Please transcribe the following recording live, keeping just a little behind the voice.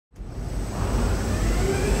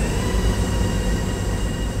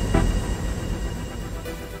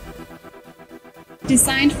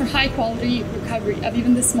Designed for high-quality recovery of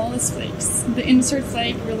even the smallest flakes, the INNOSORT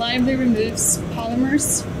FLAKE reliably removes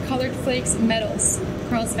polymers, colored flakes, and metals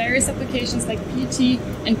across various applications like PET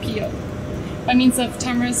and PO by means of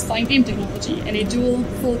TOMRA's flying beam technology and a dual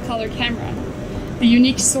full-color camera. The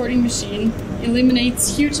unique sorting machine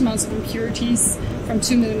eliminates huge amounts of impurities from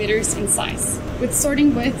 2 millimeters in size. With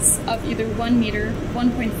sorting widths of either 1 meter,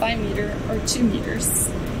 1.5 meter, or 2 meters,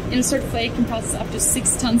 INNOSORT FLAKE can process up to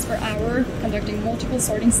 6 tons per hour, conducting multiple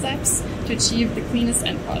sorting steps to achieve the cleanest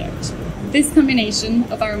end product. This combination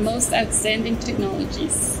of our most outstanding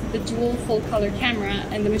technologies, the dual full-color camera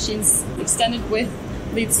and the machine's extended width,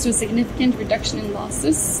 leads to a significant reduction in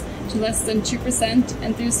losses to less than 2%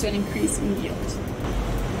 and thus to an increase in yield.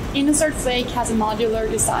 INNOSORT FLAKE has a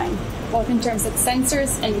modular design, both in terms of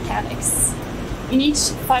sensors and mechanics. In each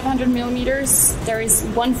 500 millimeters, there is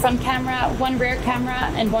one front camera, one rear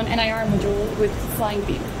camera, and one NIR module with flying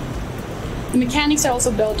beam. The mechanics are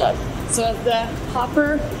also built up so that the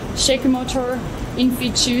hopper, shaker motor,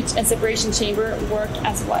 in-feed chute, and separation chamber work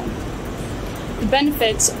as one. The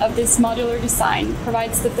benefit of this modular design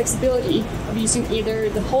provides the flexibility of using either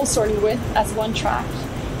the whole sorting width as one track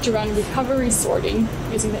to run recovery sorting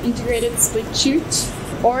using the integrated split chute,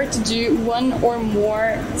 or to do one or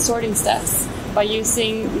more sorting steps by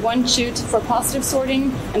using one chute for positive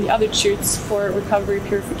sorting and the other chutes for recovery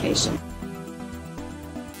purification.